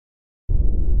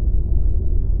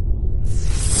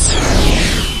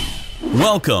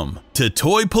Welcome to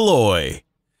toy-polloi.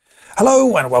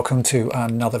 Hello and welcome to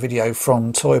another video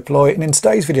from toy-polloi, and in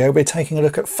today's video we're taking a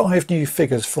look at 5 new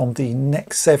figures from the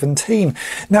Next 17.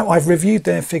 Now, I've reviewed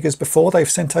their figures before. They've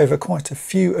sent over quite a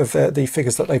few of the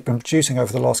figures that they've been producing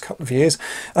over the last couple of years,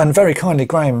 and very kindly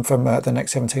Graham from the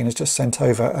Next 17 has just sent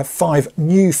over 5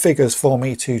 new figures for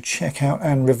me to check out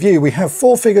and review. We have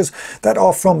 4 figures that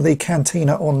are from the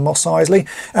Cantina on Mos Eisley,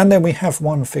 and then we have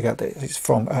 1 figure that is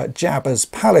from Jabba's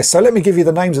Palace. So let me give you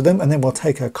the names of them and then we'll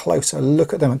take a closer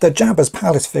look at them. The Jabba's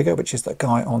Palace figure, which is the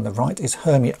guy on the right, is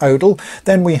Hermie Odell.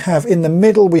 Then we have in the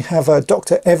middle, we have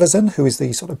Dr. Everson, who is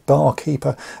the sort of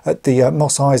barkeeper at the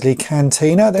Mos Eisley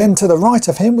Cantina. Then to the right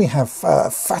of him, we have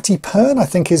Fatty Pern, I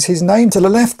think is his name. To the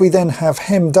left, we then have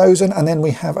Hemdozen, and then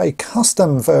we have a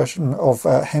custom version of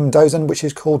Hemdozen, which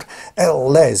is called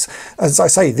El Les. As I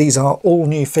say, these are all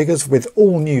new figures with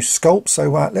all new sculpts,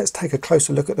 so let's take a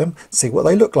closer look at them, see what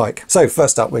they look like. So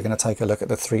first up, we're going to take a look at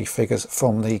the 3 figures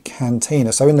from the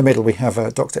Cantina. So in the middle, we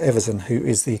have Dr. Everson, who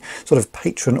is the sort of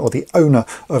patron or the owner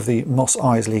of the Mos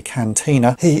Eisley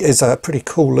Cantina. He is a pretty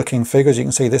cool looking figure. As you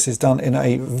can see, this is done in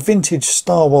a vintage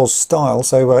Star Wars style,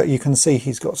 so you can see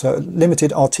he's got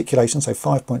limited articulation, so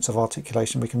 5 points of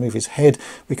articulation. We can move his head,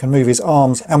 we can move his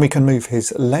arms, and we can move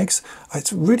his legs.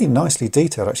 It's really nicely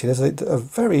detailed, actually. There's a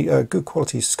very good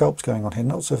quality sculpt going on here.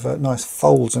 Lots of nice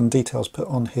folds and details put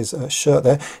on his shirt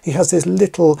there. He has this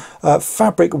little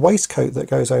fabric waistcoat that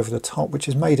goes over the top, which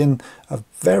is made in a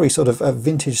very sort of a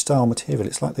vintage style material.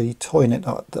 It's like the toy knit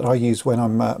that I use when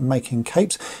I'm making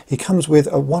capes. He comes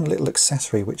with one little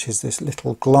accessory, which is this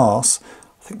little glass.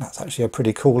 I think that's actually a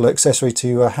pretty cool accessory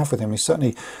to have with him. He's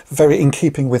certainly very in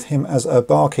keeping with him as a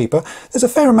barkeeper. There's a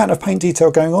fair amount of paint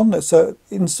detail going on that's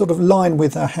in sort of line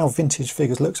with how vintage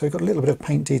figures look. So we've got a little bit of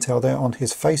paint detail there on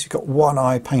his face. He's got one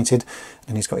eye painted,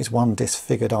 and he's got his one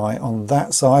disfigured eye on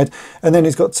that side. And then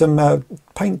he's got some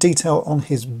paint detail on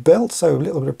his belt, so a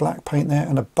little bit of black paint there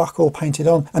and a buckle painted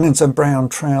on, and then some brown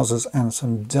trousers and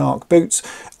some dark boots.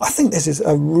 I think this is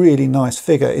a really nice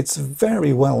figure. It's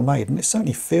very well made, and it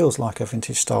certainly feels like a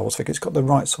vintage Star Wars figure. It's got the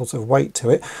right sort of weight to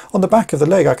it. On the back of the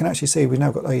leg, I can actually see we've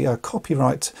now got a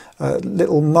copyright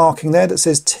little marking there that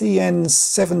says TN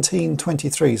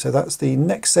 1723, so that's the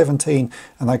Next 17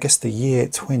 and I guess the year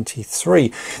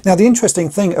 23. Now, the interesting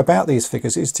thing about these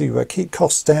figures is to keep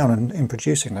costs down in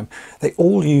producing them. They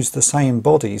all use the same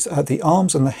bodies. The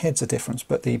arms and the heads are different,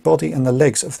 but the body and the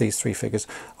legs of these 3 figures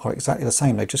are exactly the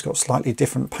same. They've just got slightly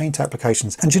different paint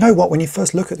applications. And you know what? When you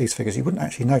first look at these figures, you wouldn't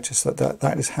actually notice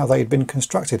that is how they had been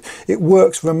constructed. It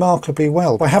works remarkably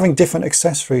well. By having different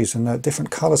accessories and different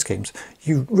colour schemes,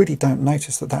 you really don't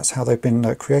notice that that's how they've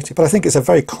been created. But I think it's a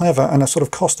very clever and a sort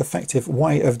of cost-effective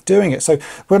way of doing it. So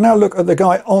we'll now look at the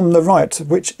guy on the right,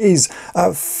 which is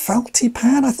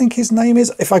Faltipan, I think his name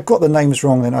is. If I got the names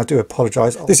wrong, then I do apologise.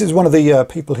 This is one of the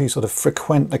people who sort of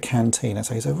frequent the cantina,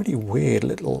 so he's a really weird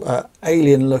little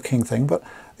alien looking thing, but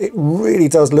it really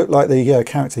does look like the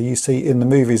character you see in the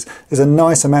movies. There's a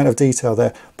nice amount of detail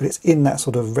there, but it's in that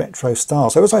sort of retro style.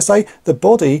 So as I say, the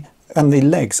body and the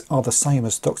legs are the same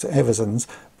as Dr. Everson's,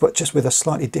 but just with a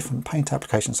slightly different paint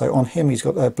application. So on him, he's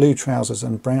got blue trousers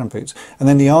and brown boots, and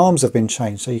then the arms have been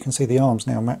changed, so you can see the arms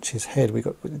now match his head. We've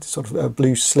got sort of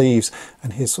blue sleeves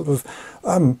and his sort of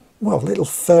well, little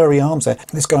furry arms there.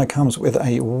 This guy comes with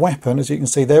a weapon, as you can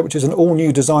see there, which is an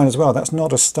all-new design as well. That's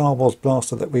not a Star Wars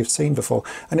blaster that we've seen before,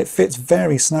 and it fits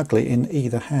very snugly in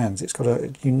either hand. It's got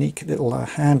a unique little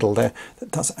handle there that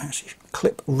does actually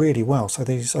clip really well, so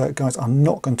these guys are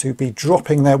not going to be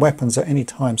dropping their weapons at any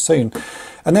time soon.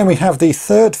 And then we have the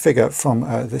 3rd figure from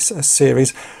this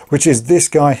series, which is this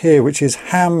guy here, which is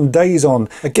Hemdozen.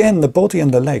 Again, the body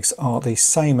and the legs are the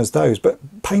same as those, but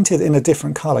painted in a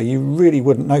different colour. You really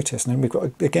wouldn't notice. And then we've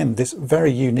got, again, this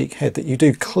very unique head that you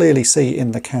do clearly see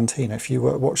in the cantina. If you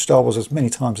watch Star Wars as many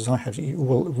times as I have, you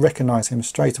will recognise him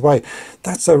straight away.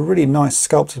 That's a really nice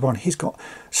sculpted one. He's got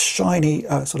shiny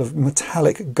sort of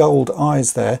metallic gold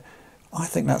eyes there. I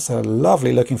think that's a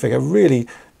lovely looking figure, really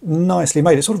nicely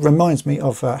made. It sort of reminds me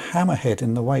of Hammerhead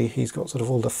in the way he's got sort of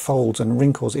all the folds and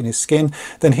wrinkles in his skin.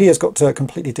 Then he has got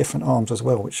completely different arms as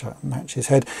well, which match his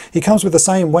head. He comes with the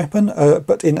same weapon,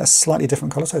 but in a slightly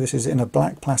different colour. So this is in a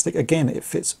black plastic. Again, it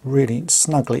fits really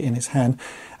snugly in his hand.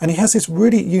 And he has this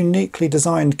really uniquely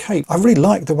designed cape. I really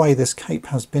like the way this cape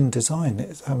has been designed.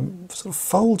 It sort of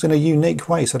folds in a unique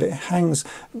way so that it hangs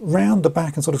round the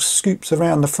back and sort of scoops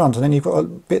around the front, and then you've got a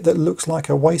bit that looks like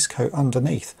a waistcoat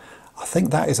underneath. I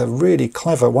think that is a really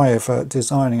clever way of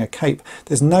designing a cape.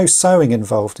 There's no sewing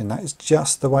involved in that, it's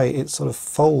just the way it's sort of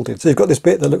folded. So you've got this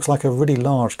bit that looks like a really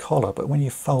large collar, but when you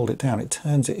fold it down, it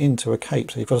turns it into a cape.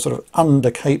 So you've got a sort of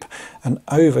under cape and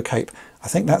over cape. I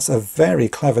think that's a very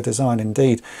clever design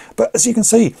indeed. But as you can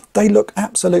see, they look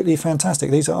absolutely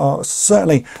fantastic. These are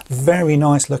certainly very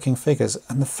nice looking figures,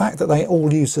 and the fact that they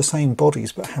all use the same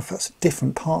bodies but have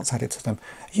different parts added to them,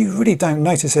 you really don't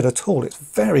notice it at all. It's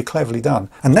very cleverly done.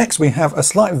 And next we have a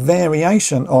slight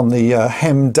variation on the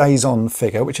Hem Dazon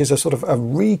figure, which is a sort of a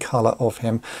recolour of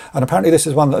him. And apparently this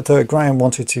is one that Graham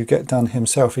wanted to get done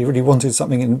himself. He really wanted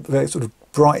something in very sort of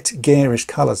bright garish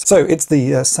colours. So it's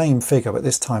the same figure, but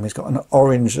this time he's got an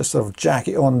orange sort of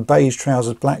jacket on, beige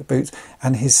trousers, black boots,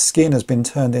 and his skin has been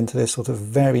turned into this sort of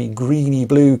very greeny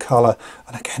blue colour,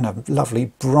 and again a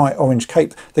lovely bright orange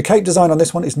cape. The cape design on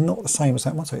this one is not the same as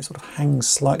that one, so it sort of hangs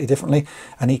slightly differently,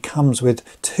 and he comes with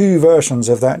two versions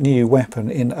of that new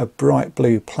weapon in a bright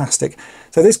blue plastic.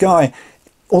 So this guy,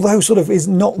 although sort of is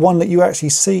not one that you actually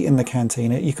see in the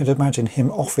cantina, you could imagine him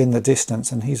off in the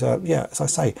distance, and he's a, yeah, as I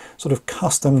say, sort of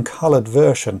custom coloured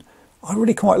version. I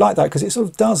really quite like that because it sort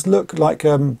of does look like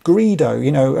Greedo,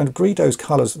 you know, and Greedo's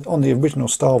colours on the original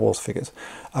Star Wars figures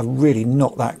are really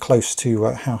not that close to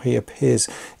how he appears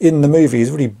in the movie.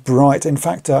 He's really bright. In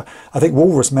fact, I think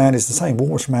Walrus Man is the same.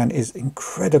 Walrus Man is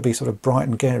incredibly sort of bright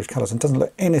and garish colours and doesn't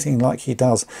look anything like he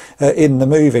does in the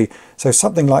movie. So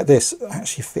something like this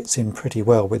actually fits in pretty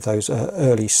well with those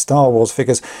early Star Wars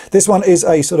figures. This one is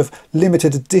a sort of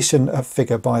limited edition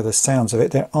figure by the sounds of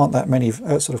it. There aren't that many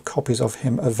sort of copies of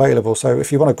him available. So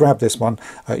if you want to grab this one,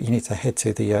 you need to head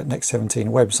to the Next 17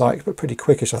 website, but pretty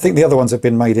quickish. I think the other ones have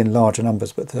been made in larger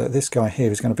numbers, but this guy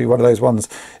here is going to be one of those ones.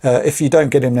 If you don't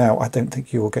get him now, I don't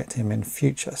think you will get him in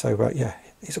future. So yeah,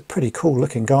 he's a pretty cool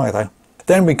looking guy though.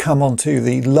 Then we come on to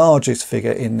the largest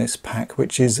figure in this pack,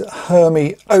 which is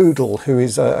Hermie Odal, who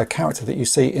is a character that you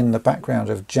see in the background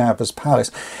of Jabba's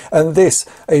palace. And this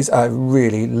is a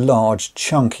really large,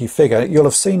 chunky figure. You'll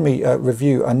have seen me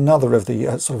review another of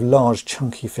the sort of large,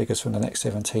 chunky figures from the Next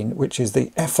 17, which is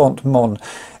the Effont Mon.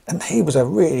 And he was a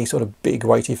really sort of big,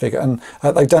 weighty figure, and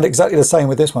they've done exactly the same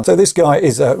with this one. So this guy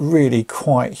is really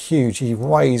quite huge. He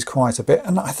weighs quite a bit,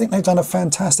 and I think they've done a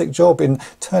fantastic job in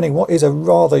turning what is a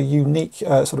rather unique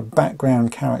sort of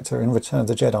background character in Return of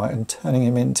the Jedi and turning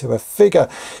him into a figure.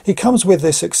 He comes with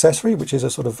this accessory, which is a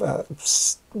sort of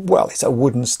well, it's a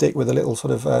wooden stick with a little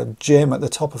sort of gem at the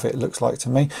top of it, looks like to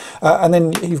me. And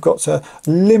then you've got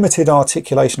limited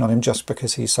articulation on him just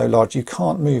because he's so large. You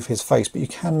can't move his face, but you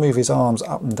can move his arms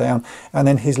up and down, and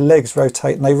then his legs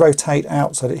rotate, and they rotate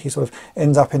out so that he sort of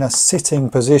ends up in a sitting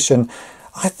position.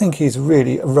 I think he's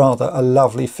really rather a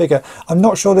lovely figure. I'm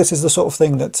not sure this is the sort of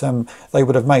thing that they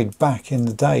would have made back in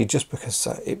the day, just because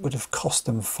it would have cost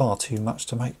them far too much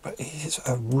to make, but he's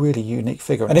a really unique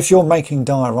figure. And if you're making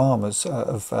dioramas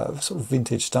of sort of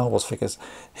vintage Star Wars figures,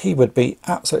 he would be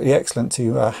absolutely excellent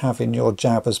to have in your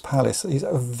Jabba's palace. He's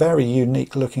a very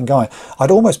unique looking guy. I'd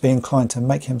almost be inclined to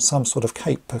make him some sort of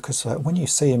cape, because when you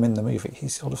see him in the movie,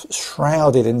 he's sort of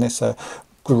shrouded in this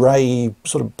grey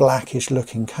sort of blackish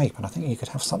looking cape, and I think you could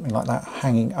have something like that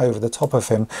hanging over the top of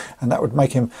him, and that would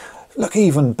make him look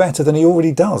even better than he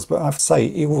already does. But I have to say,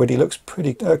 he already looks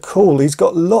pretty cool. He's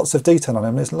got lots of detail on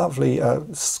him. There's lovely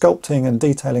sculpting and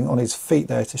detailing on his feet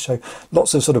there to show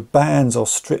lots of sort of bands or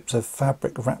strips of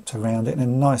fabric wrapped around it,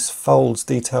 and nice folds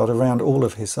detailed around all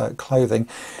of his clothing.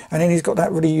 And then he's got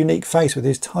that really unique face with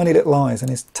his tiny little eyes and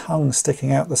his tongue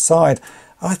sticking out the side.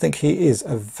 I think he is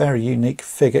a very unique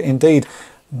figure indeed.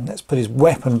 Let's put his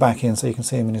weapon back in so you can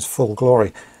see him in his full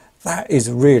glory. That is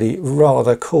really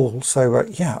rather cool. So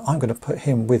yeah, I'm going to put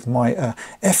him with my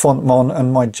Effont Mon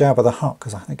and my Jabba the Hutt,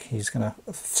 because I think he's going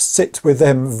to sit with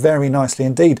them very nicely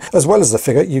indeed. As well as the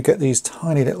figure, you get these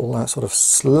tiny little sort of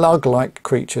slug-like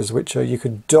creatures which you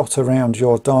could dot around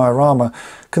your diorama.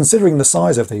 Considering the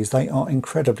size of these, they are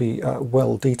incredibly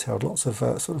well detailed. Lots of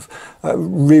sort of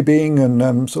ribbing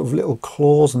and sort of little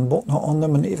claws and whatnot on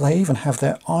them, and they even have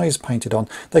their eyes painted on.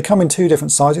 They come in two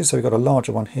different sizes, so we've got a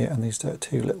larger one here and these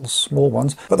two little small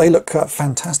ones, but they look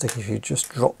fantastic if you just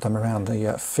drop them around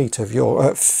the feet of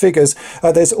your figures.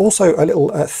 There's also a little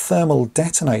thermal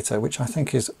detonator, which I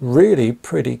think is really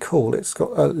pretty cool. It's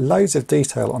got loads of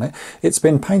detail on it. It's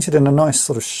been painted in a nice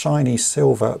sort of shiny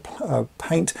silver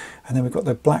paint, and then we've got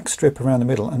the black strip around the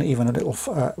middle and even a little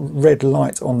red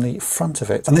light on the front of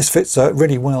it. And this fits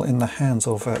really well in the hands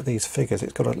of these figures.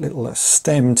 It's got a little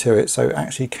stem to it, so it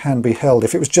actually can be held.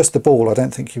 If it was just the ball, I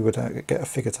don't think you would get a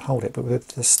figure to hold it, but with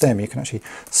the stem you can actually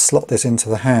slot this into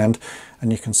the hand,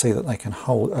 and you can see that they can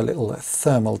hold a little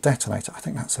thermal detonator. I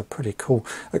think that's a pretty cool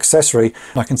accessory.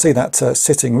 I can see that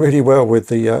sitting really well with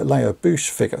the Leia Bouche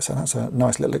figure, so that's a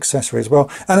nice little accessory as well.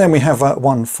 And then we have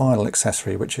one final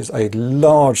accessory, which is a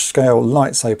large scale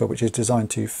lightsaber, which is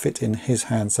designed to fit in his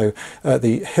hand. So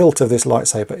the hilt of this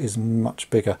lightsaber is much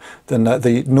bigger than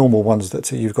the normal ones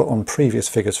that you've got on previous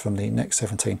figures from the Next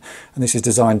 17, and this is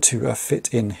designed to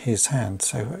fit in his hand.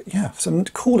 So yeah, some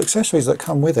cool accessories that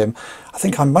come with him. I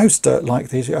think I most like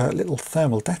these little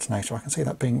thermal detonator. I can see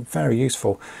that being very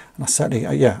useful, and I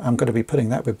certainly yeah, I'm going to be putting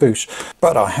that with Bouche.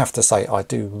 But I have to say, I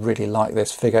do really like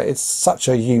this figure. It's such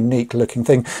a unique looking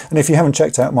thing, and if you haven't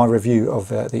checked out my review of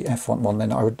the F1 one,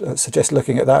 then I would suggest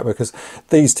looking at that, because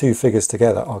these two figures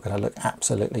together are going to look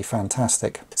absolutely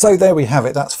fantastic. So there we have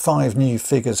it. That's 5 new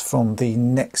figures from the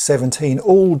Next 17,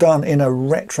 all done in a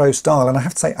retro style, and I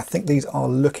have to say, I think these are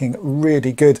looking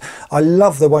really good. I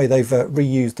love the way they've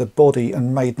reused the body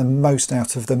and made the most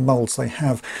out of the molds they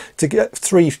have to get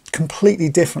 3 completely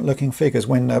different looking figures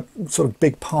when sort of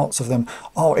big parts of them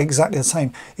are exactly the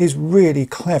same is really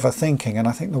clever thinking. And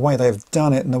I think the way they've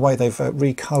done it and the way they've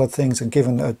recolored things and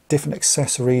given different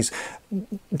accessories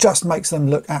just makes them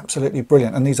look absolutely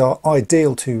brilliant, and these are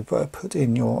ideal to put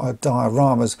in your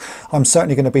dioramas. I'm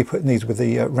certainly going to be putting these with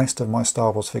the rest of my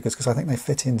Star Wars figures, because I think they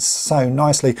fit in so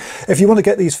nicely. If you want to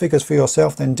get these figures for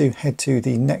yourself, then do head to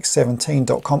the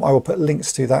next17.com. I will put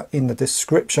links to that in the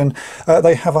description.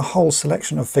 They have a whole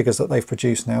selection of figures that they've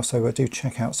produced now, so do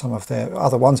check out some of their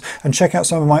other ones, and check out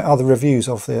some of my other reviews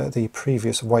of the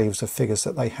previous waves of figures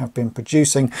that they have been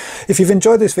producing. If you've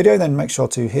enjoyed this video, then make sure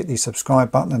to hit the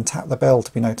subscribe button and tap the bell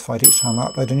to be notified each time I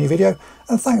upload a new video,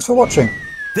 and thanks for watching.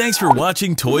 Thanks for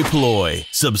watching Toy-polloi.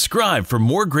 Subscribe for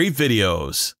more great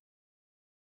videos.